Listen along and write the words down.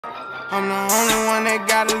I'm the only one that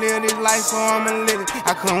gotta live this life, so I'ma live it.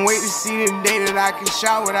 I couldn't wait to see the day that I can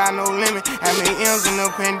shout without no limit. I made M's in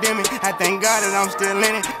the pandemic, I thank God that I'm still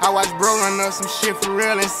in it. I watched bro run up some shit for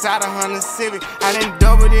real inside a Honda Civic. I done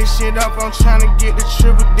double this shit up, I'm tryna get the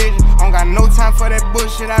triple digits. I don't got no time for that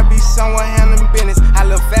bullshit, I be somewhere handling business. I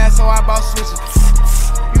look fast, so I bought switches.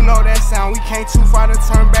 You know that sound, we came too far to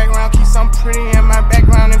turn back around. Keep something pretty in my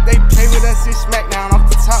background. If they play with us, it's smackdown.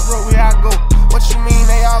 Off the top rope, where I go. What you mean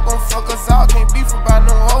they all gon' fuck us all? Can't beef about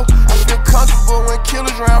no hoe. I feel comfortable when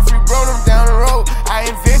killers round, free bro them down the road. I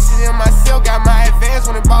invested in myself, got my advance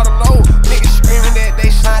when it bought a load. Niggas screaming that they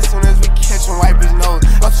shine soon as we catch him, wipe his nose.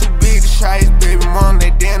 I'm too big to try his baby mom,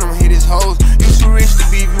 let Dan him hit his hoes. You too rich to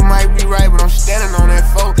beef, you might be right, but I'm standing on that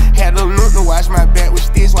foe. Had a loot to watch my back with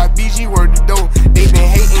sticks while BG word the dope. They been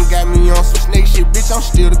hating, got me on some snake shit, bitch, I'm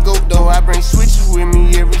still the GOAT though. I bring switches with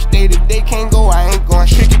me every state. If they can't go, I ain't gon'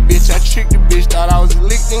 trick it, bitch. I tricked the bitch, thought I was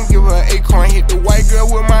licked and give her an acorn. Hit the white girl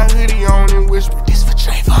with my hoodie on and whisper, this for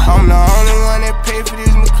Trayvon. I'm the only one that paid for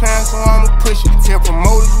this McLaren, so I'ma push it. Tell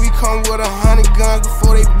promoters we come with 100 guns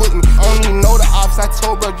before they book me. I don't even know the ops, I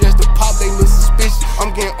told bro just to pop, they look suspicious.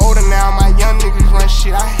 I'm getting older now, my young niggas run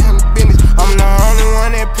shit, I handle business. I'm the only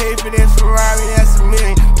one that paid for this Ferrari, that's $1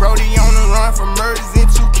 million. Brody on the run for murders in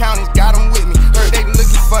 2 counties, got them with me. Heard they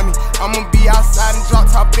looking for me, I'ma be outside and drop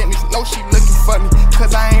top fitness. No, she looking for me,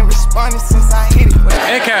 cause I ain't responding since I hit it.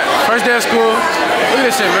 NCAT, first day of school. Look at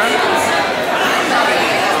this shit, man.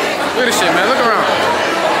 Look at this shit, man. Look around.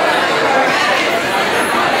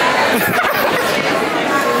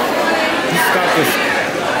 Stop this.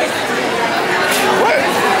 What?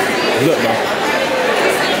 Look, bro.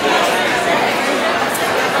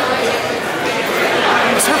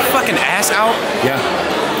 Is her fucking ass out? Yeah.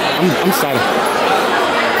 I'm sliding.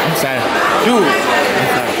 I'm sliding. Dude, I'm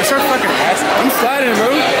sliding. is her fucking ass out? I'm sliding, bro.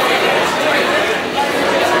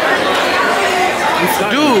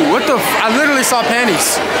 Dude, what the I literally saw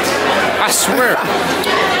panties. I swear.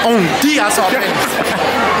 On D, I saw panties.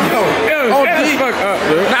 On D. Fuck up,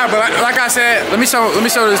 bro. Nah, but like I said, let me show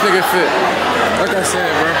this nigga fit. Like I said,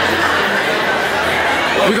 bro.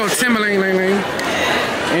 We go Timberlane, lane.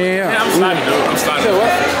 Yeah, I'm sliding, dude. I'm sliding. What?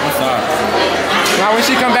 I'm sliding. Now when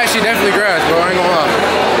she come back, she definitely grass, bro. I ain't gonna lie.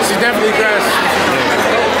 She definitely grass.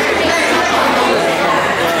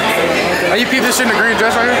 Are you peep this shit in the green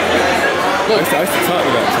dress right here? Look. I used to talk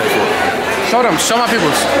to that type shit. Show them. Show my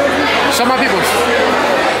peoples. Show my peoples.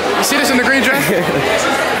 You see this in the green dress? You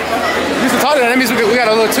used to talk to that. That means we got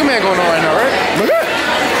a little two-man going on right now, right? Look at that.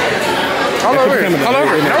 Call over here. Call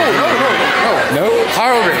over here. No.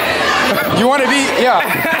 Call over here. You want to be? Yeah.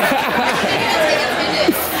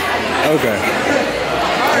 Okay.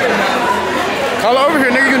 Call her over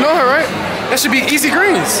here, nigga. You know her, right? That should be Easy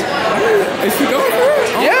Greens. Is she going for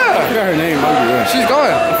it? Yeah. I forgot her name. She's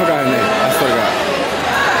going. I forgot her name. I swear to God.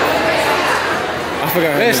 I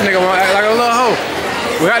forgot her name. This nigga wanna act like a little hoe.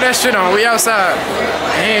 We got that shit on. We outside.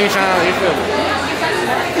 He ain't trying to, you feel me?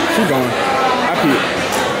 She going. I peep.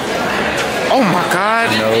 Oh my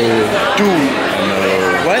God. No. Dude. I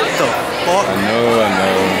know. What the fuck? I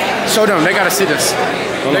know. Show them. They gotta see this.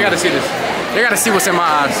 They gotta see this. They gotta see what's in my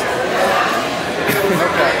eyes.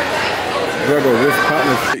 Okay.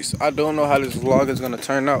 I don't know how this vlog is gonna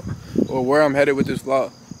turn out or where I'm headed with this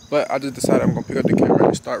vlog, but I just decided I'm gonna pick up the camera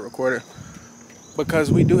and start recording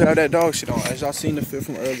because we do have that dog shit on, as y'all seen the fit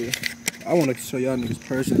from earlier. I want to show y'all niggas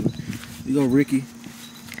personally. We go Ricky.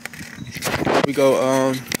 We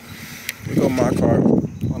go my car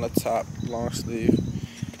on the top, long sleeve,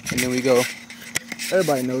 and then we go.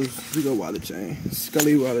 Everybody knows we go Wallet Chain,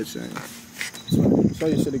 Scully Wallet Chain. Show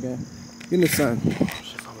your shit again. Get in the sun.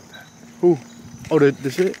 Who? Oh,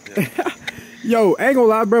 the shit? Yeah. Yo, ain't gonna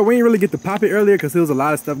lie, bro. We ain't really get to pop it earlier because there was a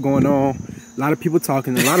lot of stuff going on. A lot of people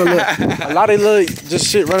talking. A lot of little just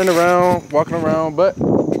shit running around, walking around. But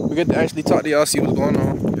we get to actually talk to y'all, see what's going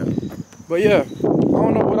on. Yeah. But yeah, I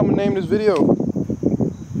don't know what I'm gonna name this video.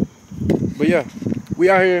 But yeah, we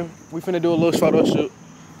out here. We finna do a little photo shoot.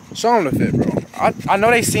 Show them the fit, bro. I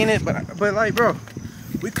know they seen it, but like, bro,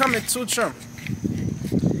 we coming to Trump.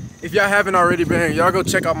 If y'all haven't already been, y'all go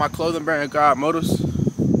check out my clothing brand, God Motors.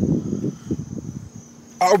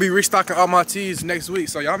 I'll be restocking all my tees next week,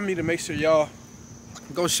 so y'all need to make sure y'all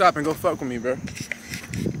go shop and go fuck with me, bro.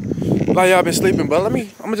 Like y'all been sleeping, but I'm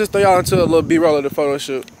gonna just throw y'all into a little B-roll of the photo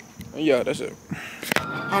shoot. And yeah, that's it.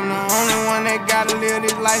 I'm the only one that gotta live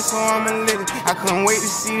this life, so I'ma live it. I couldn't wait to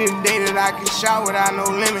see the day that I can shout without no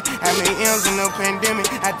limit. I made M's in the pandemic,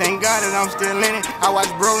 I thank God that I'm still in it. I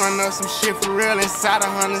watched bro run up some shit for real inside a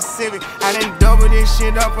Honda Civic. I done double this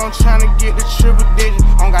shit up, I'm tryna get the triple digits.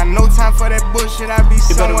 I don't got no time for that bullshit, I be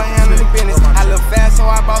somewhere handling business. I look fast, so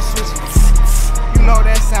I bought switches.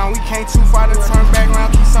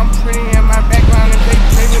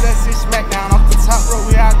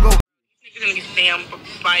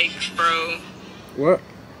 What?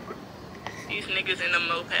 These niggas in the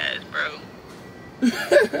mopeds, bro.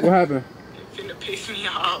 What happened? They finna piss me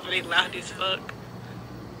off. They loud as fuck.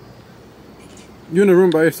 You in the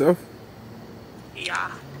room by yourself?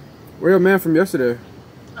 Yeah. Where your man from yesterday?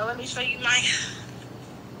 Oh, let me show you my...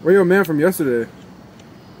 Where your man from yesterday?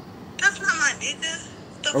 That's not my nigga.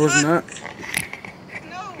 The Oh, it's fuck? not?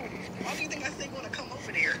 No. Why do you think I said wanna come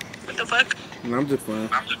over there? What the fuck? No, I'm just playing.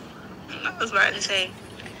 I was about to say.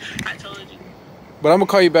 I told you. But I'm gonna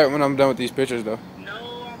call you back when I'm done with these pictures, though.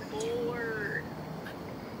 No, I'm bored.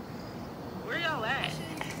 Where y'all at?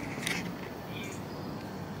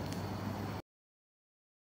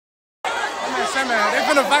 Say man, they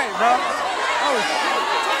finna fight, bro. Oh shit.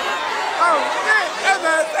 Oh shit. Hey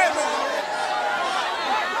man, say man.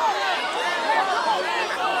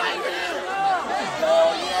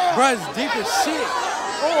 Bro, it's deep as shit.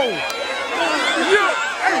 Oh. Yeah.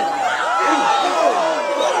 Hey.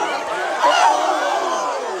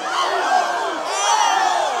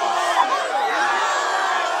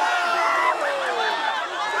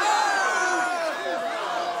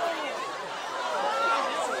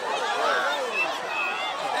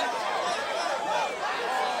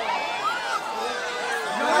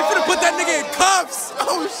 Put that nigga in cuffs!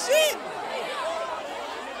 Oh shit!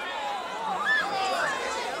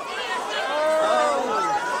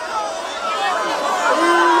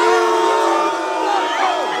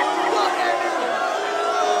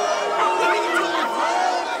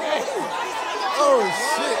 Oh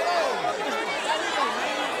shit!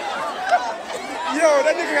 Yo,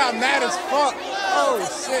 that nigga got mad as fuck. Oh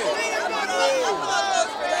shit!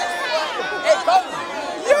 Hey, go!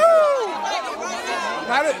 Yo!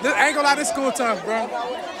 This ain't gonna lie, this school tough, bro.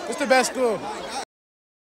 It's the best school.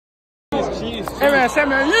 Hey man, say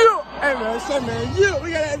man, you! Hey man, say man, you!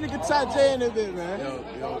 We got that nigga Ty J in this bit, man. Yo,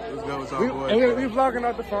 what's up, boy? We vlogging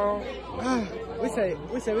off the phone. We say,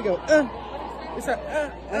 we go, we say,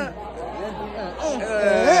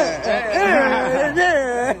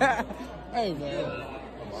 Hey man.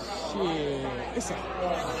 Shit. It's a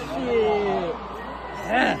shit.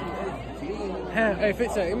 Hey, fit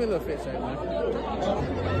check. Give me a little fit check, man.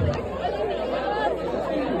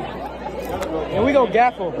 And we go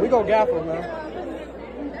gaffle. We go gaffle, man.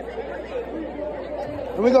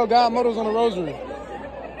 And we go God Motors on the Rosary.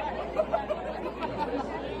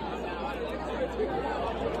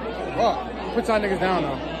 Oh, put y'all niggas down,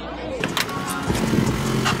 though.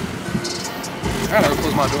 I gotta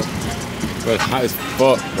close my door. Bro, it's hot as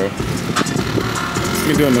fuck, bro.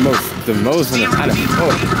 We're doing the most when it's hot as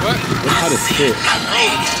fuck. What? It's hot as shit.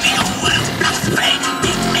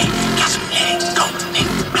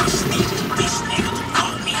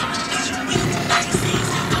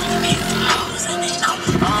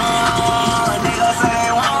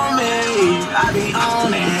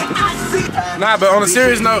 Nah, but on a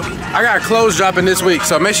serious note, I got clothes dropping this week,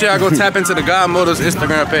 so make sure y'all go tap into the God Motors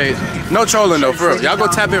Instagram page. No trolling though, for real. Y'all go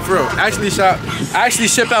tap in for real. Actually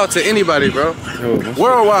ship out to anybody, bro. Yo,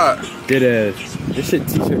 worldwide. Dead ass. This shit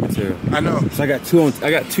t-shirt material. I know. So I got two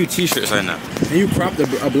t-shirts right now. And you cropped a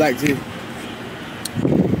black tee.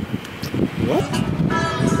 What?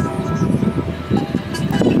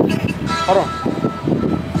 Hold on.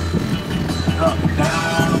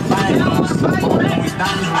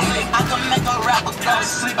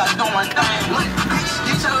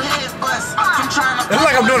 It's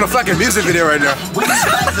like I'm doing a fucking music video right now.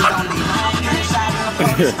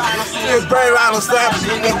 It's brain right on slap. You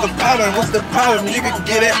got the pattern. What's the problem? You can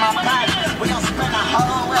get it. We gon' spend a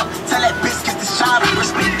whole well. Tell that bitch get the shot.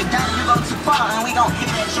 Respect the game. You go too far and we gon' hit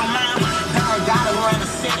at your mouth. Now I gotta run a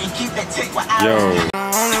set and keep that tick without. Yo.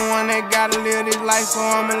 That gotta live this life, so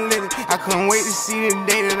I'ma live it. I couldn't wait to see the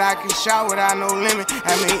day that I can shop without no limit.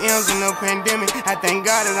 I made M's in the pandemic. I thank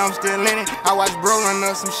God that I'm still in it. I watched bro run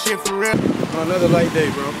up some shit for real. Another light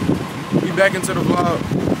day, bro. We back into the vlog.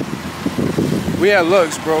 We had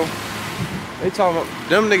Lux, bro. They talking about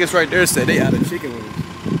them niggas right there said they had a chicken wings.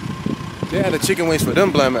 They had the chicken wings for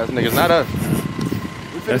them blam ass niggas, not us.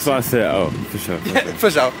 That's why I said, oh, for sure.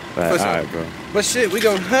 For sure. But, alright, bro. But shit, we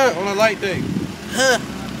gon' hunt on a light day.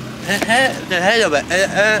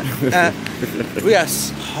 We got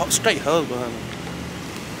straight hugs behind us.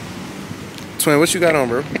 Twin, what you got on,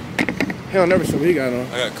 bro? Hell, never seen what he got on.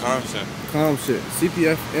 I got calm shit. Calm shit.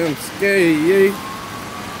 CPFM, skate, yay.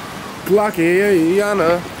 Glocky, yay,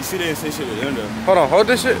 Yana. You see they didn't say shit to them, though. Hold on, hold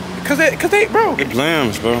this shit. Cause they, bro. It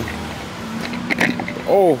blams, bro.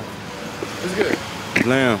 Oh, it's good.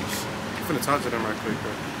 Blams. I'm finna talk to them right quick,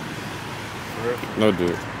 bro. For real. No,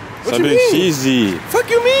 dude. What Stop you being mean? cheesy. Fuck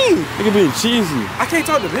you mean? Nigga being cheesy. I can't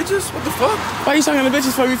talk to bitches? What the fuck? Why you talking to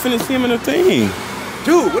bitches before we finna see him in the thing?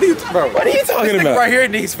 Dude, what are you, bro? What are you talking about? Right here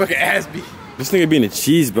needs fucking ass beat. This nigga be in the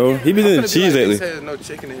cheese, bro. He been in the cheese lately. They said no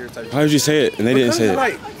chicken in here type How did you say it? And they didn't say it.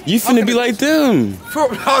 like, You finna be like them. Bro,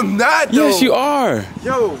 I'm not though. Yes, you are.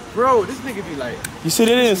 Yo, bro, this nigga be like, You said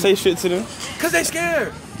they didn't say shit to them. cause they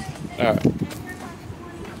scared. Alright.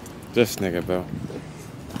 This nigga, bro.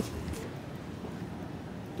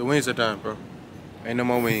 The wings are done, bro. Ain't no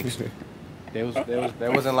more wings. They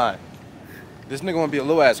wasn't lying. This nigga wanna be a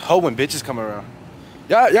little ass hoe when bitches come around.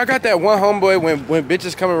 Y'all got that one homeboy when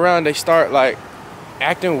bitches come around, they start like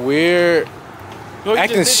acting weird,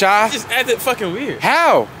 acting shy. Just acted fucking weird.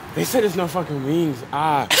 How? They said there's no fucking wings.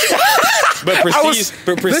 But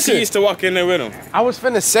proceeds to walk in there with him. I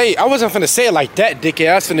wasn't finna say it like that,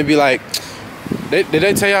 dickhead. I was finna be like, did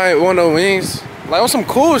they tell y'all I ain't want no wings? Like on some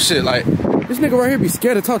cool shit, like. This nigga right here be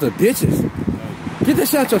scared to talk to bitches. Get that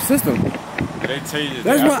shit out your system. They tell you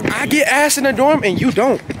That's why I get ass in the dorm and you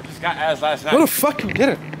don't. I just got ass last night. No, the fuck you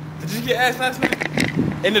didn't. Did you get ass last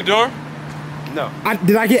night? In the dorm? No.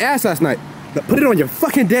 Did I get ass last night? Put it on your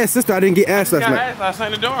fucking dead sister. I didn't get ass last got night. ass last night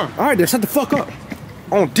in the dorm. All right, then shut the fuck up.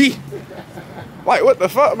 On D. Like, what the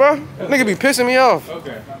fuck, bro? Nigga be pissing me off.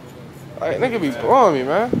 Okay. Like, nigga be blowing me,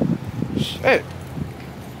 man. Shit.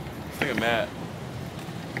 Nigga mad.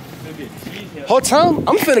 Whole time,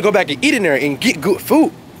 I'm finna go back and eat in there and get good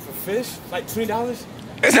food. For fish? Like $20?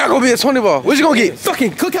 It's not gonna be a 20 ball. What you gonna get?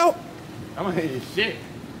 Fucking cookout? I'm gonna hit your shit.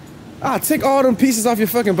 Ah, take all them pieces off your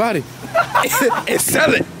fucking body. And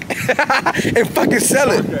sell it. And fucking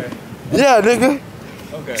sell it. Okay. Yeah, nigga.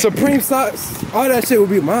 Okay. Supreme socks, all that shit will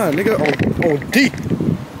be mine, nigga. On D.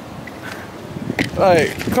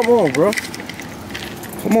 Like, Come on, bro.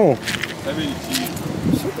 Come on. Let me cheese.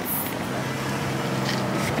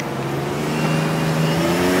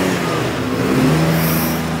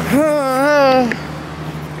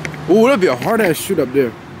 Ooh, that'd be a hard ass shoot up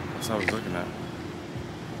there. That's what I was looking at.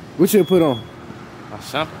 What you put on? My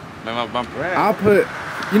sample. Man, my brand. I'll put,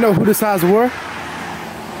 you know who the size wore?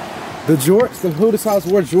 The jorts, the who the size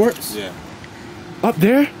wore jorts? Yeah. Up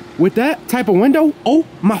there with that type of window? Oh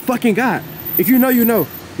my fucking God. If you know, you know.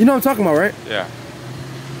 You know what I'm talking about, right? Yeah.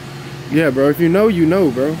 Yeah, bro. If you know, you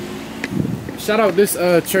know, bro. Shout out this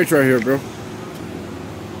church right here, bro.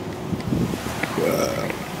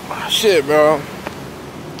 shit, bro.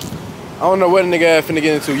 I don't know what a nigga finna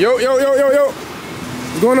get into. Yo.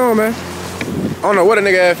 What's going on, man? I don't know what a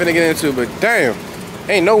nigga finna get into, but damn,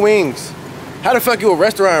 ain't no wings. How the fuck you a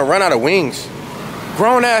restaurant run out of wings?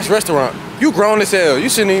 Grown ass restaurant. You grown as hell. You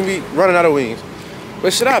shouldn't even be running out of wings.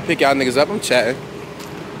 But shit, I'll pick y'all niggas up. I'm chatting.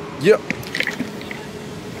 Yep.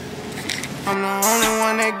 I'm the only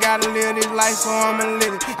one that gotta live this life, so I'ma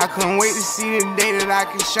live it. I couldn't wait to see the day that I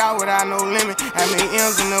can shout without no limit. I made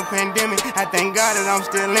M's in the pandemic. I thank God that I'm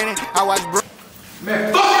still in it. I watch bro.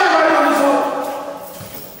 Man, fuck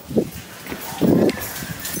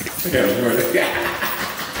everybody on this hole.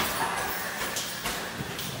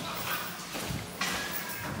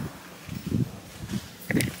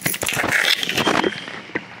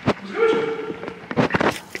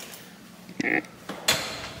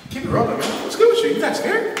 Keep it rolling, man. What's good with you? You not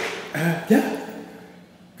scared? Yeah.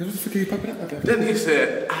 What the fuck are you popping up like that? That nigga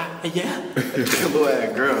said, yeah. Little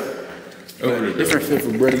ass girl. Different fit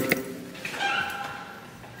for Brady.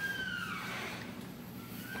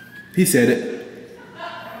 He said it.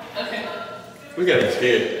 Okay. We gotta be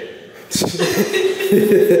scared.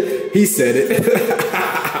 He said it.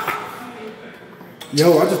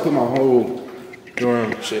 Yo, I just put my whole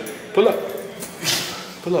Dorm shit. Pull up.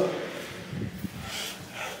 Pull up.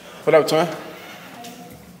 What up, twin?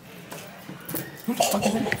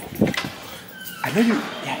 I know you.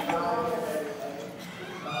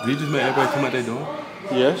 Did you just make everybody come out their door?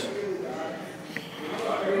 Yes.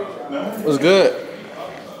 What's good?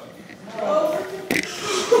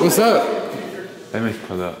 What's up? Let me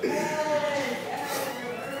pull up.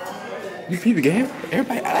 You peep the game?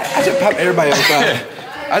 Everybody, I just popped everybody outside.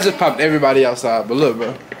 I just popped everybody outside, but look,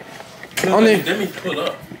 bro. That means pull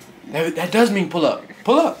up. That does mean pull up.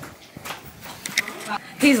 Pull up.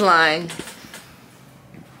 He's lying.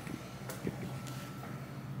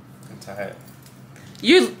 I'm tired.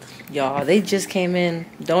 Y'all, they just came in.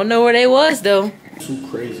 Don't know where they was though. Too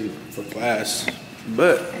crazy for class.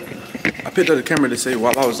 But I picked up the camera to say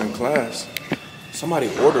while I was in class, somebody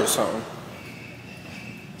ordered something.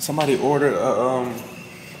 Somebody ordered a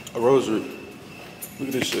rosary. Look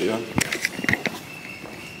at this shit, y'all.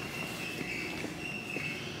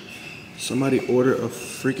 Somebody ordered a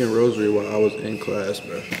freaking rosary while I was in class,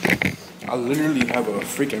 bro. I literally have a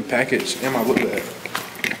freaking package in my book bag.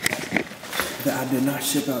 That I did not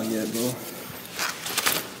ship out yet, bro.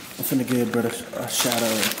 I'm finna give brother a shout out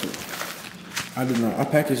real quick. I did not. I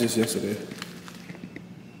packaged this yesterday.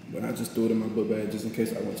 But I just threw it in my book bag just in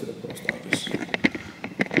case I went to the post office.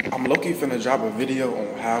 I'm low-key finna drop a video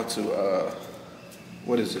on how to,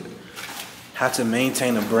 what is it? How to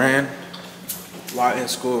maintain a brand while in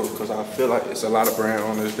school, because I feel like it's a lot of brand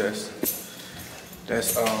owners that's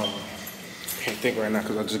can't think right now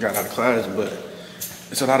because I just got out of class, but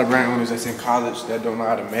it's a lot of brand owners that's in college that don't know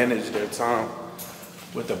how to manage their time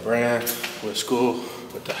with the brand, with school,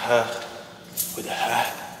 with the you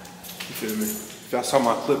feel me? If y'all saw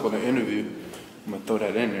my clip on the interview, I'm gonna throw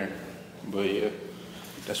that in there. But yeah,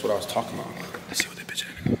 that's what I was talking about. Let's see what that bitch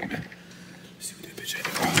had to go on, man. Let's see what that bitch had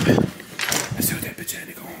to go on, man. Let's see what that bitch had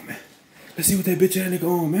to go on, man. Let's see what that bitch had to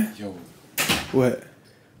go on, man. Yo. What?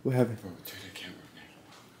 What happened? Bro, turn the camera from there.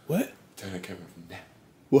 What? Turn the camera from there.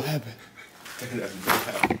 What happened?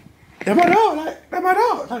 That my dog, like, that my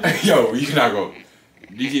dog. Like, Yo, you cannot go.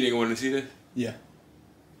 Do you think they want to see this? Yeah.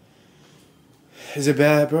 Is it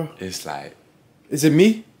bad, bro? It's like, Is it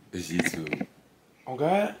me? it's YouTube. Oh,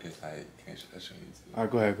 God? It's like, can't show YouTube. All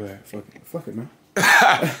right, go ahead. Fuck it, man.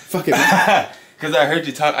 Fuck it, man. Because I heard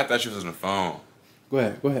you talk, I thought you was on the phone. Go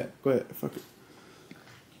ahead. Fuck it.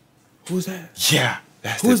 Who's that? Yeah.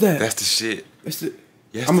 That's Who's that? That's the shit. It's the...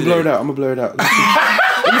 Yesterday. I'm gonna blur it out.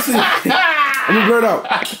 Let me see. I'm gonna blur it out.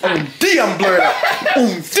 on D, I'm blurred out.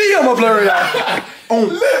 On D, I'm gonna blur it out. On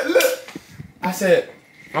look. I said...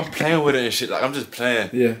 I'm playing with it and shit. Like, I'm just playing.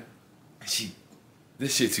 Yeah.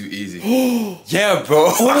 This shit too easy. Yeah, bro.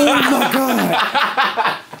 Oh, my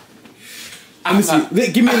God. Let me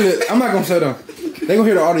see. Give me a little... I'm not gonna show them. They gonna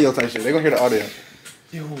hear the audio type shit. They gonna hear the audio.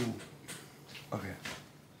 Yo. Okay.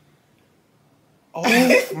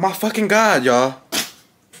 Oh my fucking God, y'all.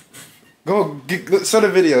 Go show the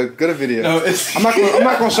video. Go to video. No, it's... I'm not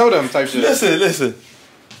gonna show them type shit. Listen.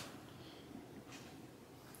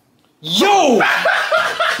 Yo!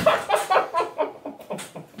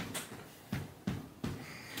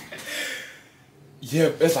 Yeah,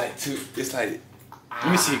 it's like two. It's like.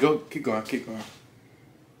 Let me see. Go. Keep going.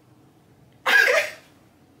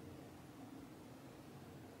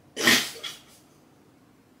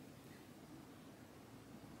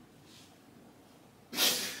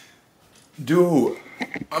 Dude,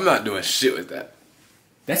 I'm not doing shit with that.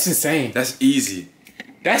 That's insane. That's easy.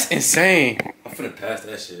 That's insane. I'm finna pass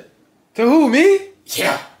that shit. To who? Me?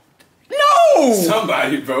 Yeah. No.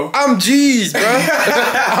 Somebody, bro. I'm G's, bro.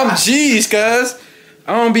 I'm G's, cuz.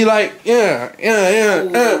 I don't be like, yeah.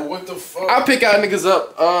 What the fuck? I pick out niggas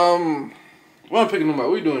up. What I'm picking them up?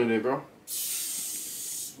 What you doing today, bro?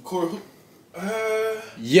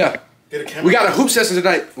 Yeah. Get a camera. We got a hoop session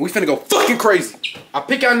tonight. We finna go fucking crazy. I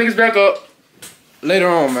pick out niggas back up later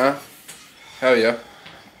on, man. Hell yeah.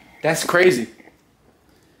 That's crazy.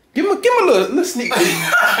 Give him a little sneak peek. Give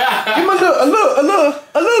him a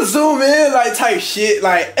little zoom in, like type shit,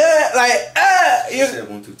 like. You said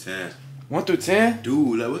 1 through 10. 1 through 10.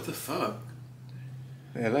 Dude, like what the fuck?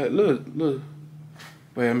 Yeah, look.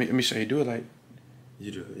 Wait, let me show you. Do it like.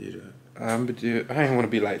 You do it. I ain't want to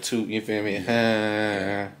be like 2. You feel me?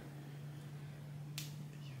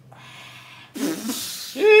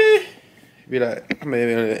 Be like,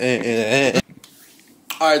 maybe.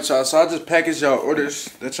 Alright, y'all. So I just packaged y'all orders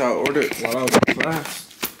that y'all ordered while I was in class.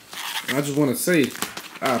 And I just want to say,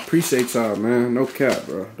 I appreciate y'all, man. No cap,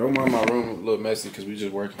 bro. Don't mind my room a little messy because we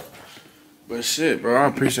just working. But shit, bro, I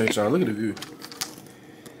appreciate y'all. Look at the view.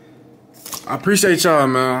 I appreciate y'all,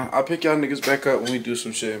 man. I'll pick y'all niggas back up when we do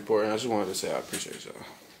some shit important. I just wanted to say I appreciate y'all.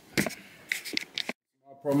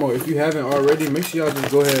 Promo, if you haven't already, make sure y'all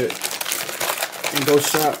just go ahead and go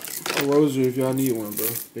shop a rosary if y'all need one, bro.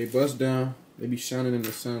 They bust down. They be shining in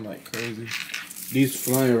the sun like crazy. These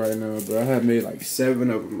flying right now, bro. I had made like 7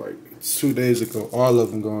 of them like 2 days ago. All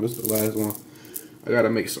of them gone. This is the last one. I gotta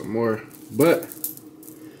make some more. But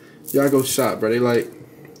y'all go shop, bro. They like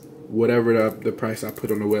whatever the price I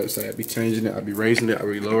put on the website. I be changing it. I be raising it. I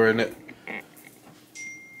be lowering it.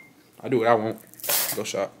 I do what I want. Go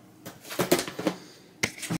shop.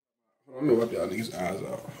 I'm gonna wipe y'all niggas' eyes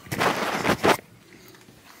out.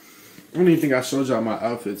 I don't even think I showed y'all my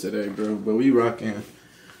outfit today, bro. But we rocking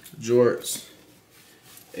jorts,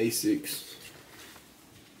 Asics.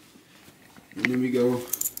 And then we go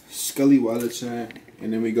Scully wallet chain.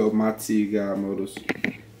 And then we go my T God Motors.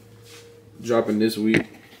 Dropping this week.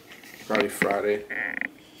 Probably Friday.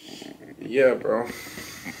 Yeah, bro.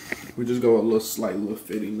 We just go a little slight little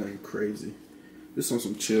fitting, nothing crazy. Just on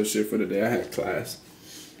some chill shit for the day. I had class.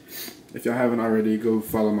 If y'all haven't already, go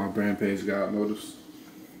follow my brand page, God Motors.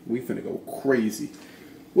 We finna go crazy.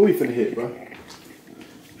 What we finna hit, bro?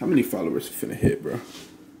 How many followers we finna hit, bro?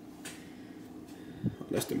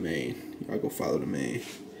 That's the main. Y'all go follow the main.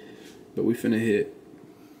 But we finna hit.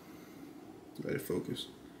 Let it focus.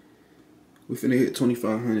 We finna hit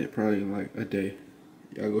 2,500 probably in like a day.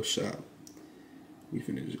 Y'all go shop. We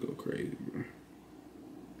finna just go crazy, bro.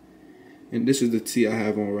 And this is the tee I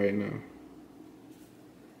have on right now.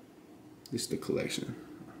 This is the collection.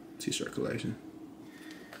 T-shirt collection.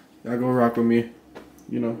 Y'all go rock with me.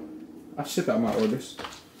 You know, I ship out my orders.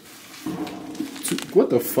 What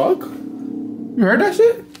the fuck? You heard that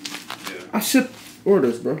shit? Yeah. I ship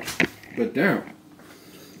orders, bro. But damn.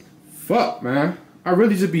 Fuck, man. I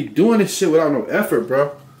really just be doing this shit without no effort,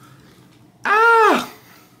 bro. Ah!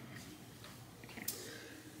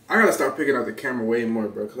 I gotta start picking out the camera way more,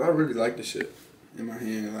 bro, because I really like this shit in my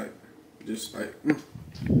hand. Like, just like,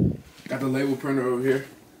 Got the label printer over here.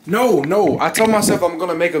 No. I told myself I'm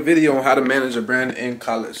gonna make a video on how to manage a brand in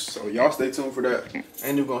college. So y'all stay tuned for that. I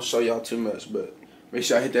ain't even gonna show y'all too much, but make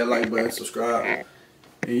sure I hit that like button, subscribe.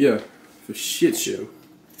 And yeah, for shit show.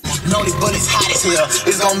 Know these bullets hot as hell.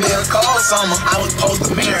 It's gonna be a cold summer. I was supposed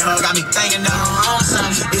to mirror her. Got me thinking that I'm wrong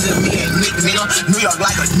something. Is it me and Nick, nigga? New York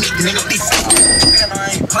like a Nick, nigga. These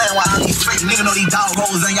I ain't playing while I these fake nigga know these dog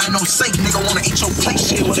hoes ain't got no sake. Nigga wanna eat your plate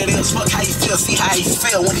shit. What it is, fuck how you feel. See how you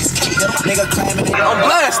feel when it's cake. Nigga claiming it. I'm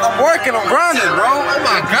blessed. I'm working. I'm grinding, bro. Oh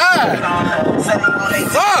my god.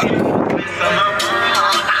 Fuck.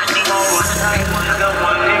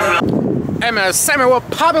 Hey man, Sammy, what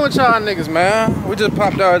poppin' with y'all niggas, man? We just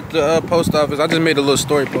popped out at the post office. I just made a little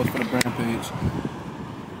story post for the brand page.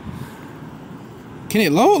 Can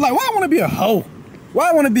it load? Like, why I wanna be a hoe? Why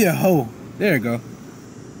I wanna be a hoe? There you go.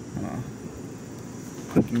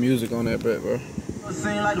 Put the music on that bit, bro. I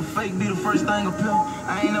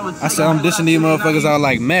said I'm dishing these motherfuckers out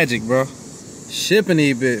like magic, bro. Shipping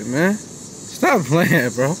these bit, man. Stop playing,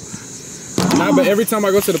 bro. Nah, but every time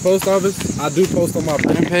I go to the post office, I do post on my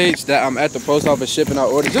brand page that I'm at the post office shipping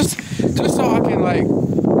out orders, just so I can, like,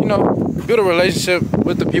 you know, build a relationship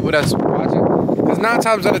with the people that's watching. Because 9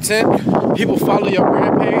 times out of 10, people follow your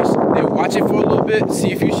brand page, they watch it for a little bit,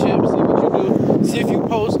 see if you ship, see what you do, see if you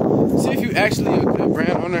post, see if you actually a good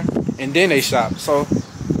brand owner, and then they shop. So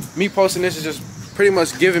me posting this is just pretty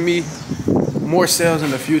much giving me more sales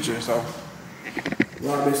in the future. So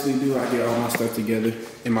what I basically do, I get all my stuff together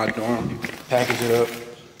in my dorm, package it up,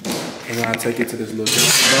 and then I take it to this little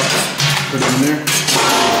box, put it in there,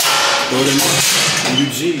 throw it in there, and you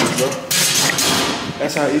G's, bro.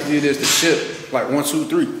 That's how easy it is to ship. Like 1, 2,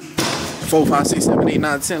 3, 4, 5, 6, 7, 8,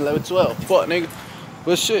 9, 10, 11, 12. Fuck, nigga.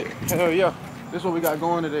 But shit, hell yeah. This is what we got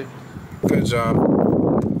going today. Good job.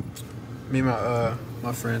 Me and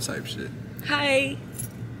my friend type shit. Hi.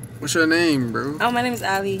 What's your name, bro? Oh, my name is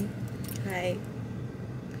Ali. Hi.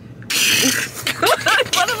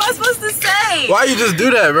 What am I supposed to say? Why you just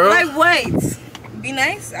do that, bro? Like what? Be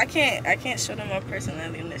nice? I can't show them my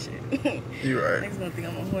personality and that shit. You right. Niggas gonna think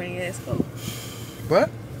I'm a horny ass hoe. What?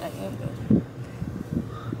 I am though.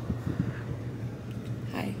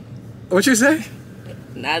 Hi. What you say?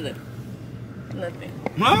 Nada. Nothing.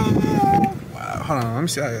 Wow. Hold on, let me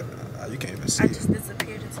see how you can't even see. I just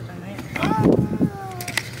disappeared into the night.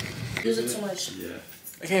 Use it too much. Yeah.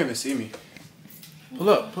 They can't even see me. Pull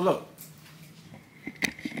up.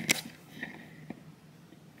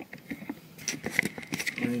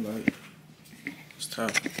 It's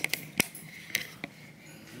tough.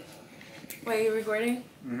 Wait, you recording?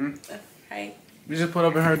 Mm-hmm. Hi. We just put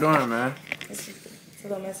up in her dorm, man. It's a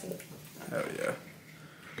little messy. Hell yeah.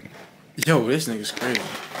 Yo, this nigga's crazy.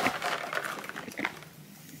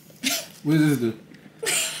 What does this do?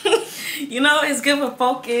 You know, it's good for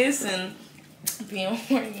focus and being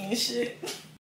horny and shit.